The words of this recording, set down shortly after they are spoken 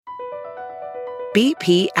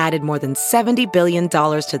BP added more than $70 billion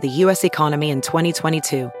to the U.S. economy in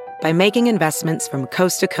 2022 by making investments from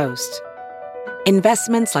coast to coast.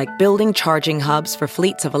 Investments like building charging hubs for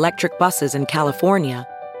fleets of electric buses in California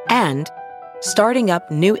and starting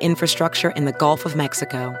up new infrastructure in the Gulf of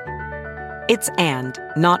Mexico. It's and,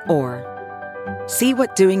 not or. See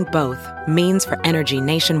what doing both means for energy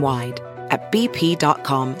nationwide at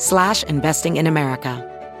bp.com/investing in America.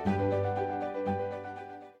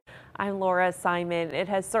 I'm Laura Simon. It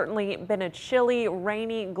has certainly been a chilly,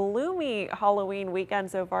 rainy, gloomy Halloween weekend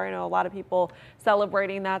so far. I know a lot of people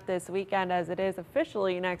celebrating that this weekend as it is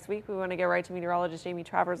officially next week. We want to get right to meteorologist Jamie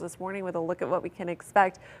Travers this morning with a look at what we can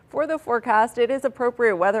expect for the forecast. It is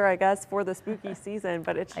appropriate weather, I guess, for the spooky season,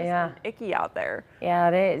 but it's just been icky out there. Yeah,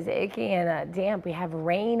 it is icky and damp. We have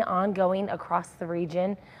rain ongoing across the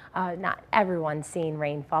region. Not everyone's seeing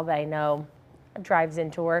rainfall, but I know drives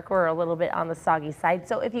into work, we're a little bit on the soggy side.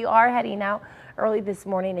 So if you are heading out early this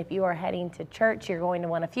morning, if you are heading to church, you're going to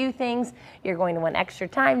want a few things. You're going to want extra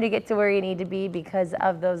time to get to where you need to be because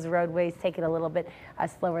of those roadways taking a little bit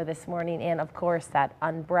slower this morning. And of course, that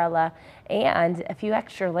umbrella and a few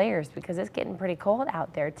extra layers because it's getting pretty cold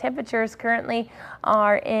out there. Temperatures currently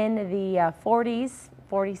are in the 40s.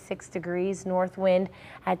 46 degrees, north wind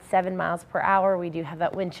at 7 miles per hour. We do have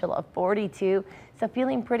that wind chill of 42, so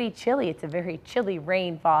feeling pretty chilly. It's a very chilly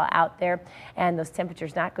rainfall out there, and those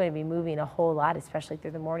temperatures not going to be moving a whole lot, especially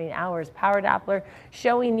through the morning hours. Power Doppler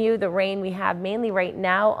showing you the rain we have mainly right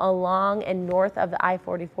now along and north of the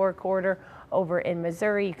I-44 corridor over in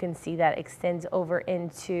Missouri. You can see that extends over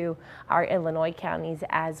into our Illinois counties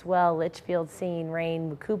as well. Litchfield seeing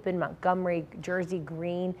rain, Macoupin, Montgomery, Jersey,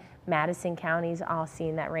 Greene, Madison counties all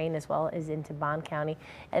seeing that rain, as well as into Bond County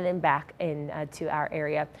and then back in to our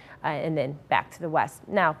area and then back to the west.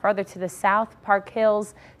 Now farther to the south, Park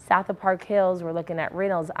Hills, south of Park Hills, we're looking at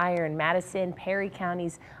Reynolds, Iron, Madison, Perry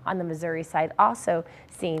counties on the Missouri side also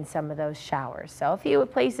seeing some of those showers. So a few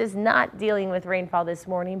places not dealing with rainfall this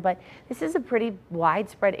morning, but this is a pretty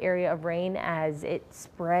widespread area of rain as it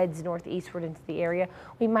spreads northeastward into the area.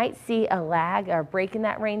 We might see a lag or break in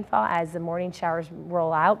that rainfall as the morning showers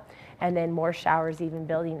roll out, and then more showers even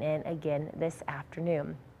building in again this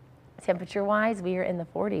afternoon. Temperature wise, we are in the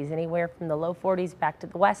 40s, anywhere from the low 40s back to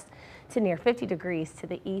the west to near 50 degrees to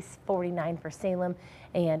the east, 49 for Salem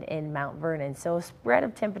and in Mount Vernon. So a spread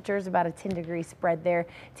of temperatures, about a 10-degree spread there.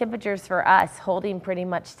 Temperatures for us holding pretty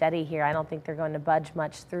much steady here. I don't think they're going to budge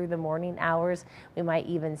much through the morning hours. We might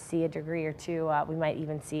even see a degree or two. We might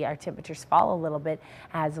even see our temperatures fall a little bit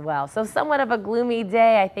as well. So somewhat of a gloomy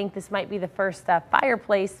day. I think this might be the first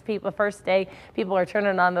fireplace, first day people are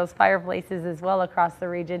turning on those fireplaces as well across the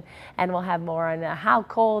region. And we'll have more on how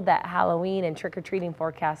cold that Halloween and trick-or-treating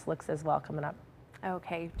forecast looks as well coming up.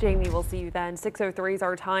 Okay, Jamie, we'll see you then. 6:03 is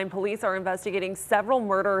our time. Police are investigating several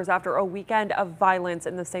murders after a weekend of violence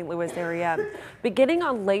in the St. Louis area. Beginning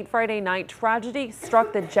on late Friday night, tragedy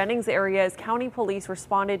struck the Jennings area as county police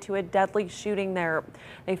responded to a deadly shooting there.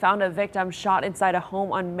 They found a victim shot inside a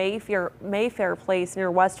home on Mayfair Place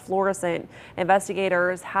near West Florissant.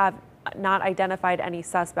 Investigators have not identified any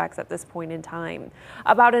suspects at this point in time.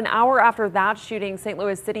 About an hour after that shooting, St.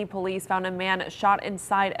 Louis City Police found a man shot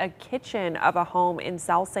inside a kitchen of a home in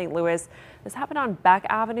South St. Louis. This happened on Beck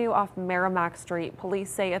Avenue off Merrimack Street. Police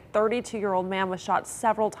say a 32-year-old man was shot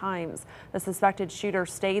several times. The suspected shooter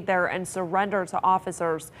stayed there and surrendered to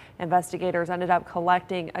officers. Investigators ended up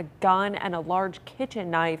collecting a gun and a large kitchen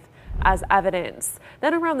knife as evidence.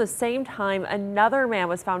 Then around the same time, another man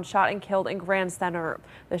was found shot and killed in Grand Center.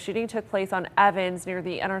 The shooting took place on Evans near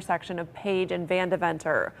the intersection of Page and Van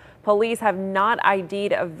Deventer. Police have not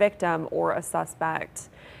ID'd a victim or a suspect.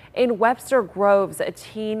 In Webster Groves, a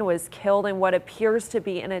teen was killed in what appears to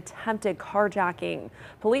be an attempted carjacking.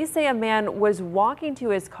 Police say a man was walking to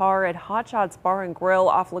his car at Hot Shots Bar and Grill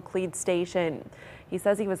off Laclede Station. He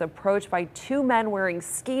says he was approached by two men wearing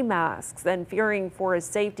ski masks, and fearing for his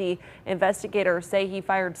safety, investigators say he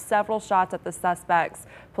fired several shots at the suspects.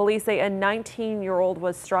 Police say a 19-year-old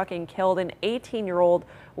was struck and killed. An 18-year-old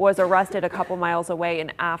was arrested a couple miles away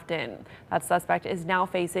in Afton. That suspect is now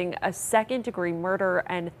facing a second-degree murder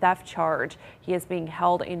and theft charge. He is being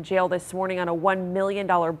held in jail this morning on a $1 million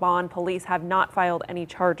bond. Police have not filed any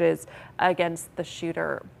charges against the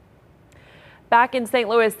shooter. Back in St.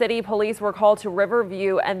 Louis City, police were called to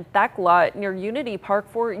Riverview and Thekla near Unity Park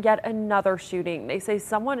for yet another shooting. They say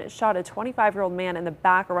someone shot a 25-year-old man in the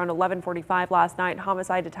back around 11:45 last night.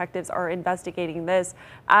 Homicide detectives are investigating this.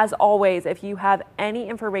 As always, if you have any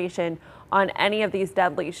information on any of these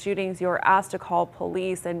deadly shootings, you are asked to call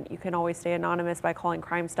police, and you can always stay anonymous by calling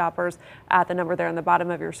Crime Stoppers at the number there on the bottom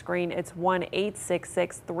of your screen. It's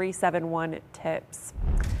 1-866-371-TIPS.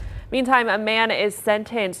 Meantime, a man is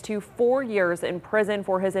sentenced to 4 years in prison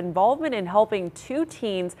for his involvement in helping two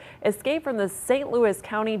teens escape from the St. Louis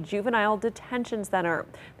County Juvenile Detention Center.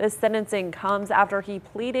 This sentencing comes after he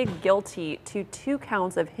pleaded guilty to 2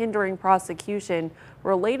 counts of hindering prosecution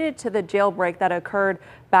related to the jailbreak that occurred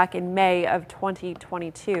back in May of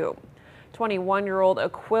 2022. 21-year-old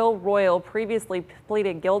Aquil Royal previously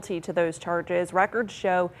pleaded guilty to those charges. Records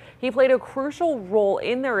show he played a crucial role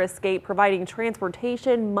in their escape, providing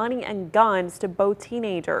transportation, money, and guns to both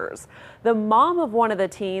teenagers. The mom of one of the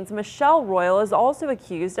teens, Michelle Royal, is also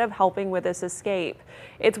accused of helping with this escape.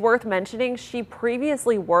 It's worth mentioning she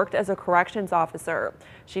previously worked as a corrections officer.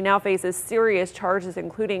 She now faces serious charges,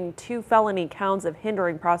 including 2 felony counts of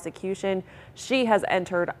hindering prosecution. She has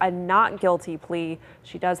entered a not guilty plea.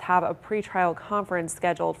 She does have a pretrial conference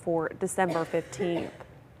scheduled for December 15th.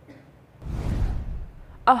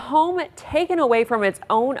 A home taken away from its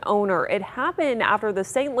own owner. It happened after the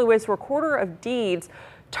St. Louis Recorder of Deeds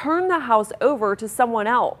turned the house over to someone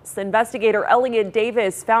else. Investigator Elliot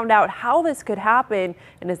Davis found out how this could happen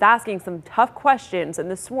and is asking some tough questions in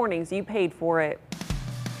this morning's You Paid For It.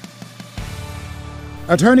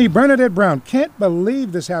 Attorney Bernadette Brown can't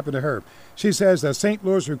believe this happened to her. She says the St.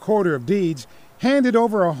 Louis Recorder of Deeds handed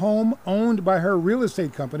over a home owned by her real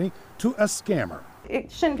estate company to a scammer.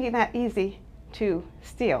 It shouldn't be that easy to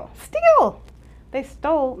steal. Steal! They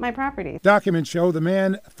stole my property. Documents show the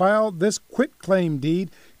man filed this quitclaim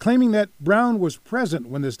deed, claiming that Brown was present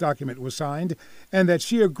when this document was signed and that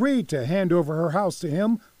she agreed to hand over her house to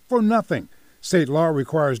him for nothing. State law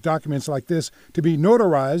requires documents like this to be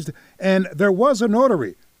notarized, and there was a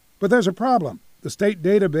notary. But there's a problem. The state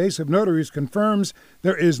database of notaries confirms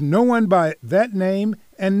there is no one by that name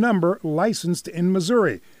and number licensed in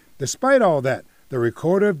Missouri. Despite all that, the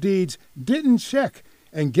Recorder of Deeds didn't check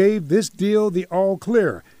and gave this deal the all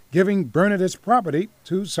clear, giving Bernadette's property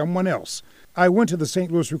to someone else. I went to the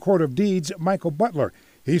St. Louis Recorder of Deeds, Michael Butler.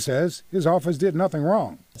 He says his office did nothing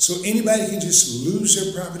wrong. So anybody can just lose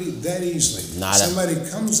their property that easily? Somebody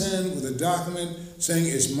comes in with a document saying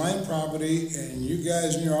it's my property and you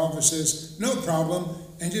guys in your office says, no problem,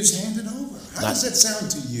 and just hand it over. How does that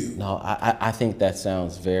sound to you? No, I think that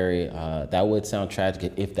sounds very, that would sound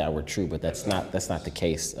tragic if that were true, but that's not the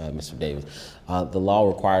case, Mr. Davis. The law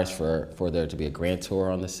requires for there to be a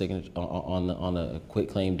grantor on the signature, on a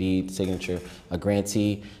quitclaim deed signature, a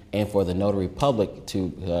grantee, and for the notary public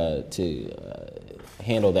to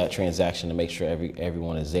handle that transaction to make sure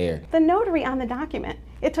everyone is there. The notary on the document,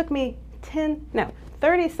 it took me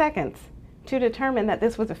 30 seconds to determine that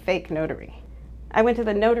this was a fake notary. I went to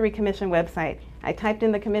the Notary Commission website. I typed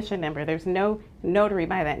in the commission number. There's no notary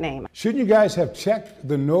by that name. Shouldn't you guys have checked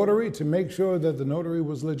the notary to make sure that the notary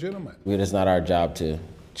was legitimate? It is not our job to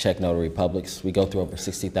check notary publics. We go through over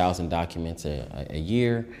 60,000 documents a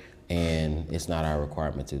year, and it's not our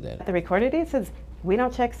requirement to do that. The Recorder of Deeds says, we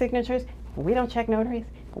don't check signatures, we don't check notaries,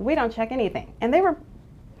 we don't check anything. And they were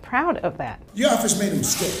proud of that. Your office made a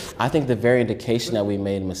mistake. I think the very indication that we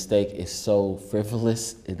made a mistake is so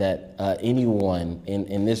frivolous that anyone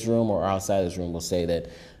in this room or outside this room will say that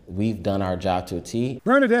we've done our job to a T.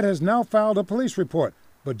 Bernadette has now filed a police report,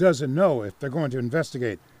 but doesn't know if they're going to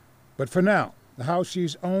investigate. But for now, the house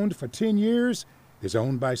she's owned for 10 years is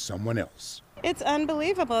owned by someone else. It's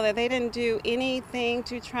unbelievable that they didn't do anything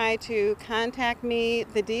to try to contact me.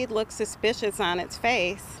 The deed looks suspicious on its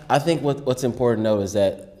face. I think what's important to note is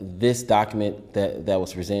that this document that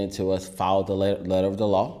was presented to us followed the letter of the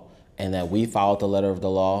law, and that we followed the letter of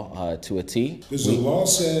the law to a T. Does the law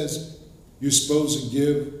says you're supposed to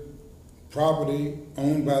give property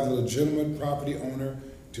owned by the legitimate property owner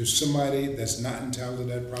to somebody that's not entitled to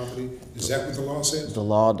that property? Is that what the law says? The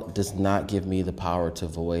law does not give me the power to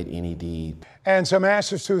void any deed. And some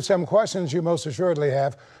answers to some questions you most assuredly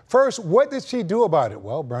have. First, what did she do about it?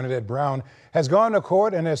 Well, Bernadette Brown has gone to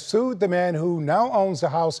court and has sued the man who now owns the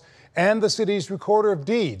house and the city's Recorder of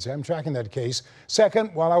Deeds. I'm tracking that case.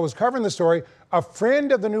 Second, while I was covering the story, a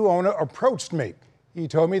friend of the new owner approached me. He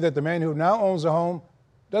told me that the man who now owns the home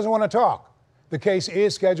doesn't want to talk. The case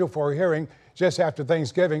is scheduled for a hearing just after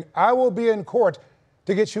Thanksgiving. I will be in court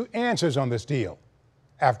to get you answers on this deal.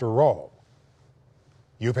 After all,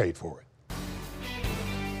 you paid for it.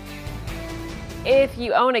 If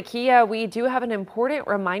you own a Kia, we do have an important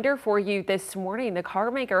reminder for you this morning. The car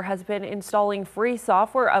maker has been installing free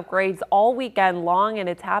software upgrades all weekend long, and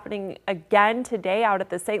it's happening again today out at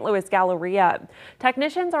the St. Louis Galleria.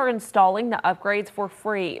 Technicians are installing the upgrades for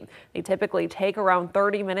free. They typically take around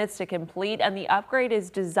 30 minutes to complete, and the upgrade is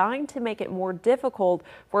designed to make it more difficult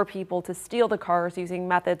for people to steal the cars using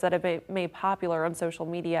methods that have been made popular on social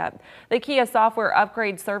media. The Kia Software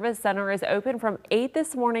Upgrade Service Center is open from 8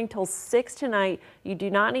 this morning till 6 tonight. You do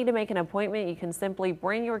not need to make an appointment. You can simply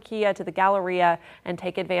bring your Kia to the Galleria and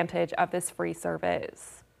take advantage of this free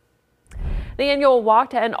service. The annual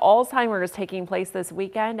Walk to End Alzheimer's is taking place this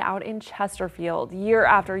weekend out in Chesterfield. Year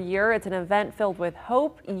after year, it's an event filled with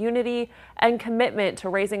hope, unity, and commitment to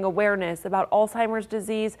raising awareness about Alzheimer's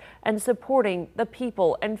disease and supporting the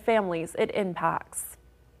people and families it impacts.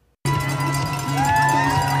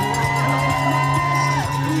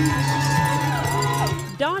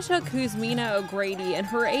 Dasha Kuzmina O'Grady and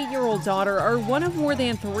her 8-year-old daughter are one of more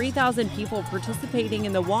than 3,000 people participating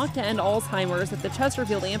in the Walk to End Alzheimer's at the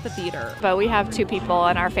Chesterfield Amphitheater. But we have 2 people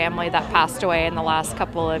in our family that passed away in the last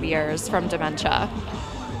couple of years from dementia.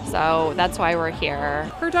 So that's why we're here.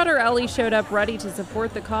 Her daughter Ellie showed up ready to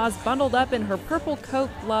support the cause, bundled up in her purple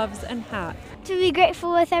coat, gloves, and hat. To be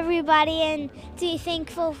grateful with everybody and to be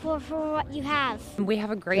thankful for what you have. We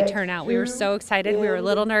have a great turnout. We were so excited. We were a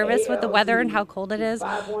little nervous with the weather and how cold it is,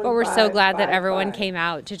 but we're so glad that everyone came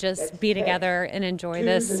out to just be together and enjoy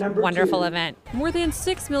this wonderful event. More than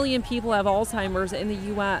 6 million people have Alzheimer's in the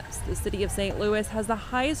U.S. The city of St. Louis has the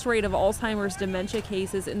highest rate of Alzheimer's dementia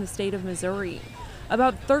cases in the state of Missouri.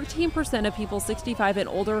 About 13% of people 65 and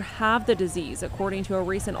older have the disease, according to a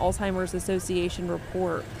recent Alzheimer's Association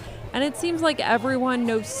report. And it seems like everyone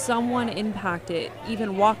knows someone impacted,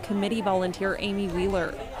 even Walk Committee volunteer Amy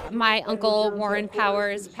Wheeler. My uncle Warren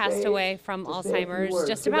Powers passed away from Alzheimer's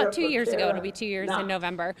just about 2 years ago. It'll be 2 years in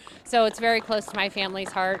November. So it's very close to my family's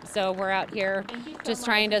heart. So we're out here just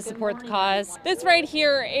trying to support the cause. This right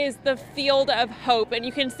here is the Field of Hope, and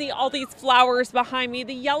you can see all these flowers behind me.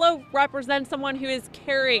 The yellow represents someone who is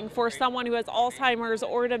caring for someone who has Alzheimer's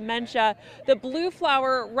or dementia. The blue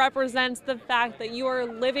flower represents the fact that you are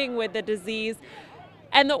living with the disease.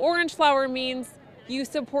 And the orange flower means you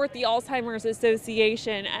support the Alzheimer's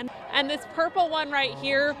Association. And this purple one right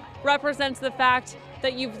here represents the fact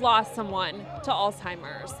that you've lost someone to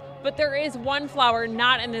Alzheimer's. But there is one flower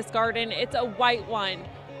not in this garden. It's a white one,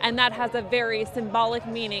 and that has a very symbolic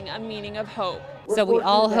meaning, a meaning of hope. So we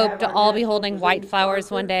all hope to all be holding white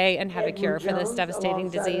flowers one day and have a cure for this devastating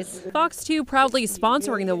disease. Fox 2 proudly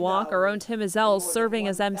sponsoring the walk. Our own Tim Ezell serving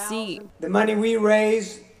as MC. The money we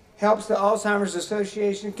raise helps the Alzheimer's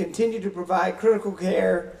Association continue to provide critical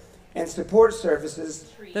care and support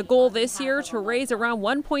services. The goal this year to raise around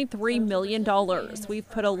 $1.3 million. We've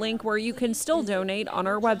put a link where you can still donate on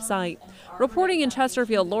our website. Reporting in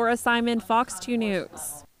Chesterfield, Laura Simon, Fox 2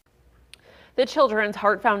 News. The Children's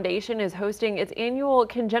Heart Foundation is hosting its annual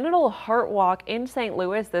Congenital Heart Walk in St.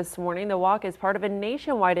 Louis this morning. The walk is part of a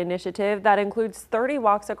nationwide initiative that includes 30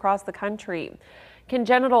 walks across the country.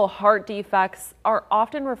 Congenital heart defects are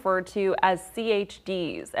often referred to as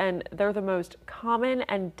CHDs, and they're the most common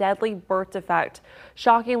and deadly birth defect.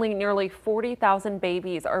 Shockingly, nearly 40,000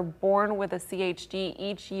 babies are born with a CHD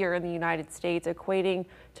each year in the United States, equating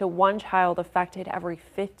to one child affected every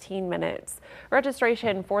 15 minutes.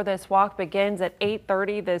 Registration for this walk begins at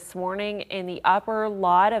 8:30 this morning in the upper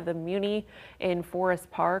lot of the Muni in Forest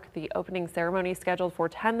Park. The opening ceremony is scheduled for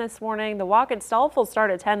 10 this morning. The walk itself will start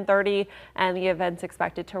at 10:30, and the event's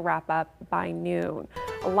expected to wrap up by noon.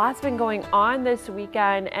 A lot's been going on this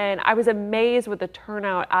weekend, and I was amazed with the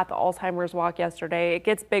turnout at the Alzheimer's walk yesterday. It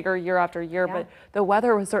gets bigger year after year, but the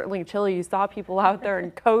weather was certainly chilly. You saw people out there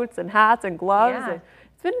in coats and hats and gloves. Yeah.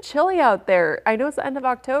 It's been chilly out there. I know it's the end of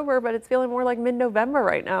October, but it's feeling more like mid-November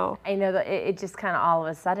right now. I know that it just kind of all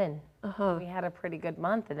of a sudden, we had a pretty good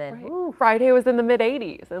month, and then Ooh, Friday was in the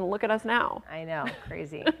mid-80s, and look at us now. I know,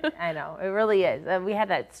 crazy. I know, it really is. We had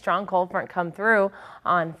that strong cold front come through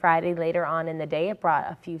on Friday later on in the day. It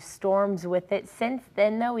brought a few storms with it. Since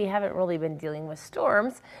then, though, we haven't really been dealing with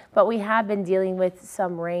storms, but we have been dealing with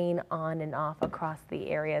some rain on and off across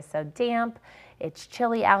the area. So damp, it's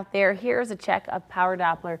chilly out there. Here's a check of Power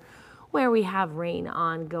Doppler where we have rain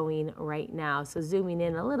ongoing right now. So zooming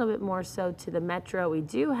in a little bit more so to the metro, we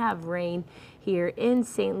do have rain here in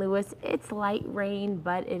St. Louis. It's light rain,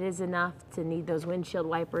 but it is enough to need those windshield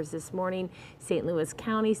wipers this morning. St. Louis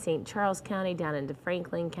County, St. Charles County, down into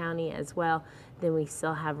Franklin County as well. Then we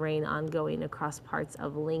still have rain ongoing across parts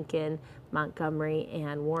of Lincoln, Montgomery,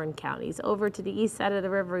 and Warren counties. Over to the east side of the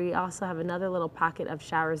river, we also have another little pocket of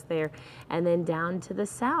showers there. And then down to the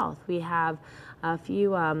south, we have a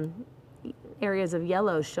few areas of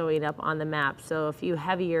yellow showing up on the map. So a few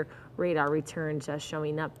heavier radar returns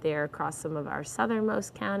showing up there across some of our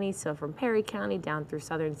southernmost counties. So from Perry County down through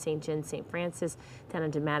southern St. John, St. Francis, down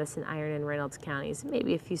into Madison, Iron, and Reynolds counties.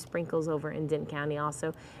 Maybe a few sprinkles over in Denton County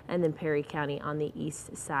also, and then Perry County on the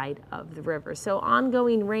east side of the river. So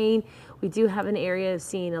ongoing rain. We do have an area of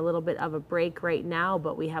seeing a little bit of a break right now,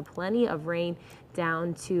 but we have plenty of rain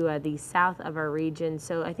down to the south of our region.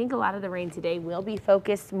 So I think a lot of the rain today will be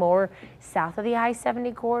focused more south of the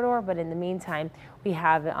I-70 corridor, but in the meantime, we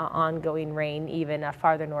have ongoing rain even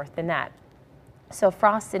farther north than that. So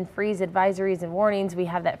frost and freeze advisories and warnings, we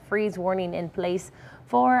have that freeze warning in place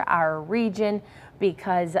for our region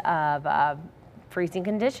because of freezing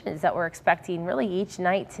conditions that we're expecting really each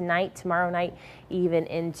night, tonight, tomorrow night, even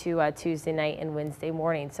into Tuesday night and Wednesday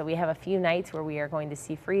morning. So we have a few nights where we are going to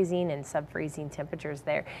see freezing and sub-freezing temperatures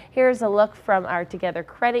there. Here's a look from our Together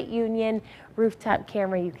Credit Union rooftop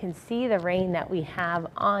camera. You can see the rain that we have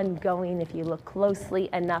ongoing. If you look closely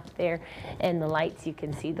enough there in the lights, you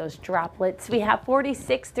can see those droplets. We have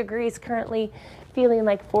 46 degrees currently, feeling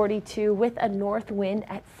like 42 with a north wind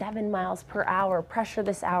at 7 miles per hour. Pressure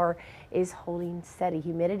this hour is holding steady.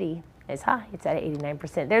 Humidity is high. It's at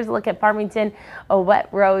 89%. There's a look at Farmington. Wet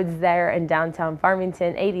roads there in downtown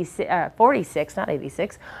Farmington. 46, not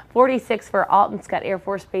 86. 46 for Alton Scott Air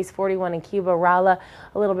Force Base. 41 in Cuba Rolla.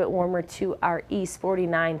 A little bit warmer to our east.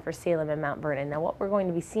 49 for Salem and Mount Vernon. Now what we're going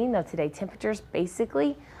to be seeing though today, temperatures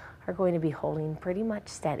basically are going to be holding pretty much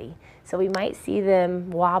steady. So we might see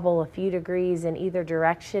them wobble a few degrees in either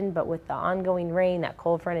direction, but with the ongoing rain, that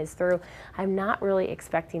cold front is through, I'm not really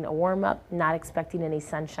expecting a warm up, not expecting any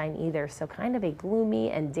sunshine either. So kind of a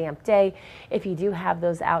gloomy and damp day. If you do have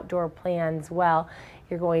those outdoor plans, well,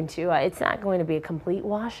 you're going to, it's not going to be a complete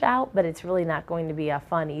washout, but it's really not going to be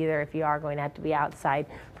fun either if you are going to have to be outside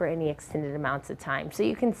for any extended amounts of time. So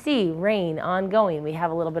you can see rain ongoing. We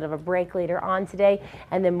have a little bit of a break later on today,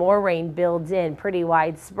 and then more rain builds in pretty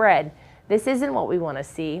widespread. This isn't what we want to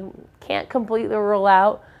see. Can't completely rule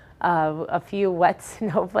out a few wet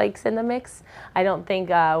snowflakes in the mix. I don't think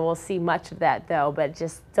we'll see much of that though, but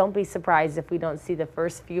just don't be surprised if we don't see the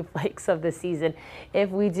first few flakes of the season.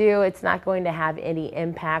 If we do, it's not going to have any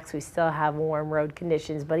impacts. We still have warm road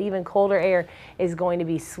conditions, but even colder air is going to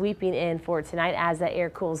be sweeping in for tonight. As that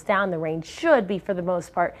air cools down, the rain should be for the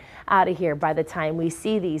most part out of here by the time we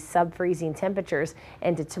see these sub-freezing temperatures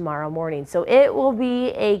into tomorrow morning. So it will be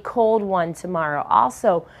a cold one tomorrow.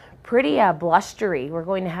 Also, pretty blustery. We're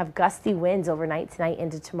going to have gusty winds overnight tonight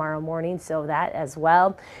into tomorrow morning, so that as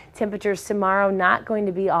well. Temperatures tomorrow not going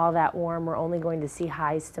to be all that warm. We're only going to see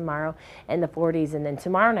highs tomorrow in the 40s, and then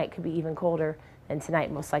tomorrow night could be even colder than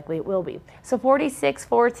tonight. Most likely it will be. So 46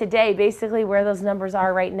 for today, basically where those numbers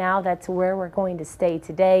are right now, that's where we're going to stay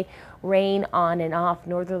today. Rain on and off,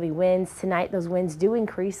 northerly winds. Tonight those winds do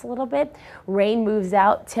increase a little bit. Rain moves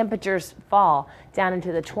out, temperatures fall down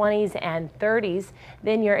into the 20s and 30s.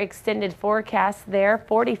 Then your extended forecast there,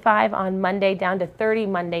 45 on Monday down to 30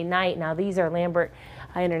 Monday night. Now these are Lambert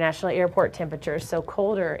International Airport temperatures, so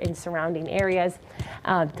colder in surrounding areas.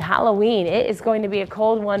 Halloween, it is going to be a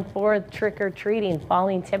cold one for trick-or-treating.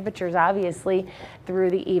 Falling temperatures obviously through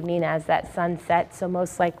the evening as that sun sets, so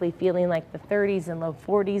most likely feeling like the 30s and low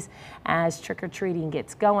 40s as trick-or-treating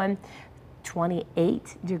gets going.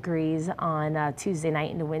 28 degrees on Tuesday night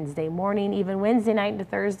into Wednesday morning. Even Wednesday night into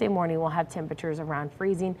Thursday morning, we'll have temperatures around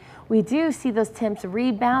freezing. We do see those temps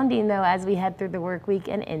rebounding, though, as we head through the work week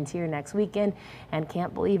and into your next weekend. And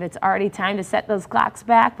can't believe it's already time to set those clocks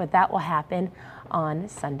back, but that will happen on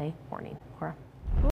Sunday morning.